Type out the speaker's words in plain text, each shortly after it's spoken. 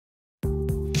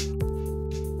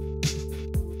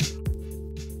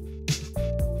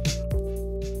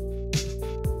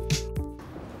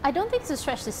I don't think it's a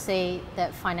stretch to say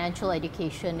that financial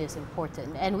education is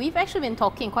important. And we've actually been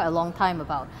talking quite a long time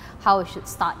about how it should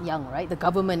start young, right? The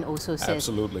government also says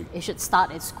Absolutely. it should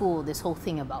start at school, this whole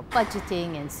thing about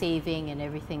budgeting and saving and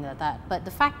everything like that. But the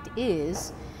fact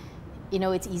is, you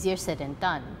know, it's easier said than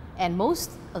done. And most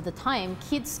of the time,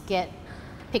 kids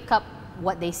pick up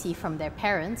what they see from their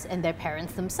parents, and their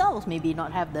parents themselves maybe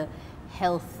not have the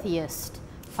healthiest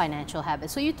financial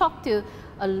habits. So you talk to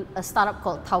a startup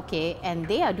called Tauke, and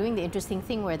they are doing the interesting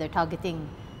thing where they're targeting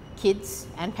kids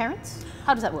and parents.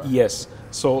 How does that work? Yes.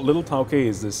 So Little Tauke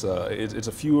is this, it's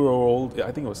a few-year-old,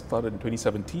 I think it was started in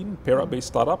 2017, Perak-based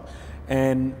startup,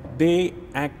 and they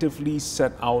actively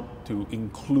set out to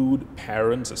include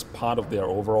parents as part of their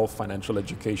overall financial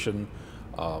education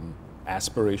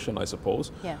aspiration, I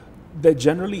suppose. Yeah. There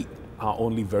generally are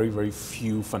only very, very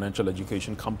few financial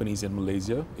education companies in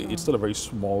Malaysia. It's still a very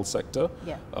small sector,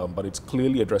 Yeah. but it's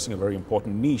clearly addressing a very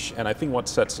important niche. And I think what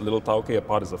sets Little Tauke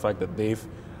apart is the fact that they've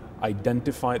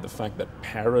identified the fact that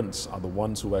parents are the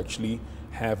ones who actually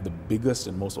have the biggest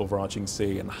and most overarching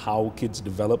say in how kids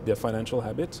develop their financial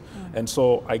habits. And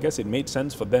so I guess it made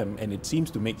sense for them, and it seems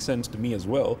to make sense to me as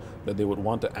well, that they would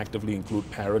want to actively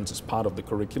include parents as part of the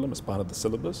curriculum, as part of the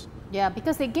syllabus. Yeah,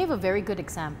 because they gave a very good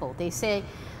example. They say,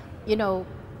 you know,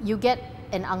 you get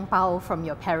an ang pao from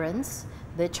your parents,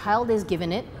 the child is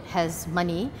given it, has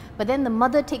money, but then the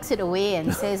mother takes it away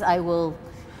and says, I will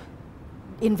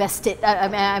invest it.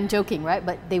 I'm joking, right?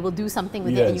 But they will do something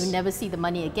with it and you never see the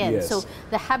money again. Yes. So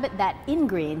the habit that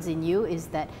ingrains in you is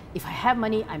that if I have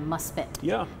money, I must spend.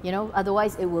 Yeah. You know,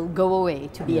 otherwise it will go away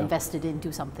to be invested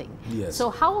into something. Yes. So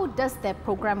how does that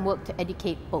program work to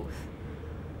educate both?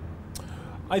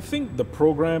 I think the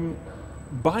program,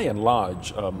 by and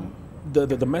large,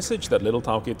 the message that Little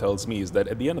Tauke tells me is that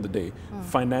at the end of the day,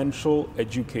 financial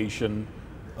education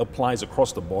applies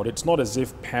across the board. It's not as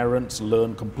if parents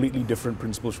learn completely different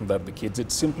principles from that of the kids.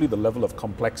 It's simply the level of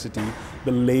complexity,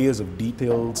 the layers of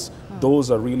details.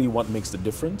 Those are really what makes the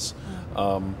difference.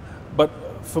 But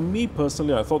for me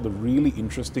personally, I thought the really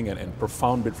interesting and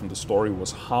profound bit from the story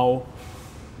was how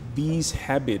these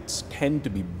habits tend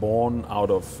to be born out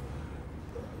of,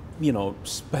 you know,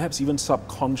 perhaps even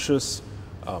subconscious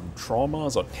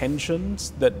traumas or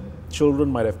tensions that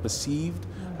children might have perceived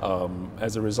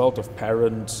as a result of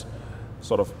parents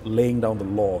sort of laying down the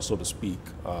law, so to speak,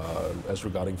 as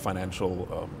regarding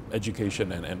financial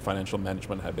education and financial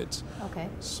management habits. Okay.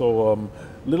 So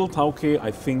Little Tauke, I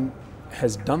think,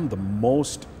 has done the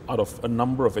most out of a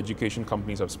number of education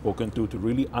companies I've spoken to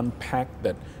really unpack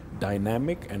that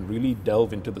dynamic and really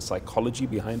delve into the psychology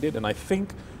behind it. And I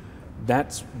think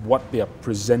that's what they are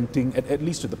presenting, at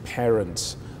least to the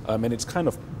parents. And it's kind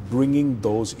of bringing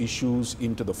those issues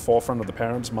into the forefront of the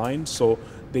parents' mind, so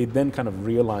they then kind of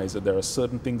realize that there are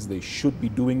certain things they should be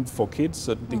doing for kids,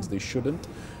 certain things they shouldn't,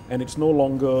 and it's no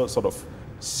longer sort of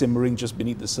simmering just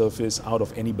beneath the surface out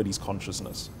of anybody's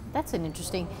consciousness. That's an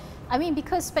interesting, I mean,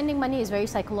 because spending money is very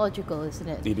psychological, isn't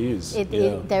it? It is.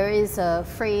 There is a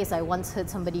phrase I once heard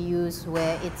somebody use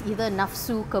where it's either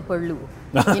nafsu ke perlu.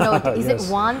 You know, is it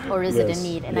want or is it a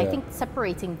need? And I think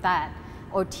separating that,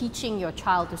 or teaching your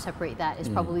child to separate that, is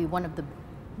probably one of the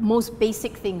most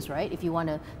basic things, right? If you want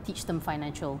to teach them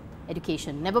financial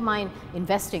education. Never mind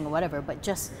investing or whatever, but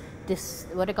just this,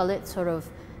 what do you call it, sort of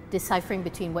deciphering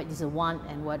between what is a want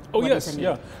and what is a need.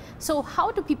 Yeah. So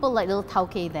how do people like Little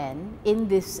Tauke then, in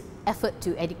this effort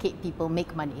to educate people,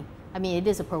 make money? I mean, it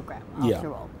is a program,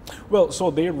 after all. Well,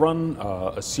 so they run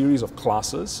a series of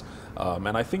classes,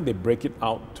 and I think they break it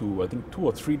out to, I think, 2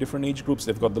 or 3 different age groups.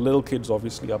 They've got the little kids,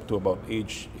 obviously, up to about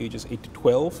ages 8 to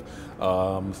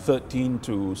 12, 13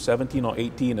 to 17 or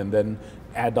 18, and then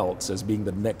adults as being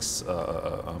the next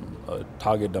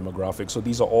target demographic. So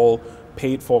these are all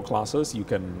paid for classes. You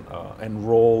can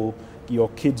enroll your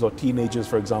kids or teenagers,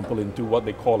 for example, into what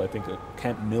they call, I think, a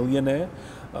Camp Millionaire.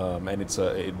 And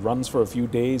it runs for a few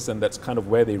days, and that's kind of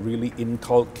where they really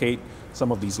inculcate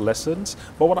some of these lessons.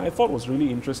 But what I thought was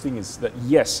really interesting is that,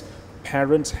 yes,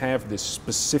 parents have this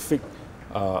specific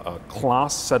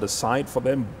class set aside for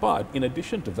them, but in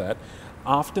addition to that,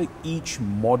 after each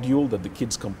module that the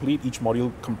kids complete, each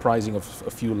module comprising of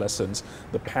a few lessons,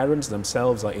 the parents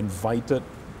themselves are invited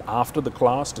after the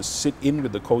class to sit in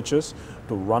with the coaches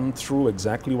to run through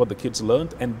exactly what the kids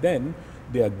learned, and then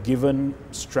they are given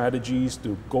strategies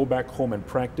to go back home and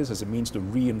practice as a means to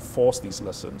reinforce these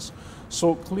lessons.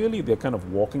 So clearly they're kind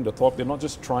of walking the talk. They're not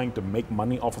just trying to make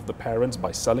money off of the parents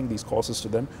by selling these courses to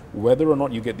them. Whether or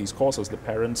not you get these courses, the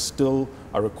parents still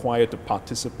are required to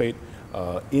participate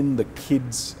in the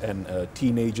kids and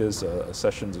teenagers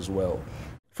sessions as well.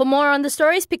 For more on the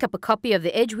stories, pick up a copy of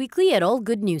The Edge Weekly at all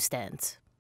good newsstands.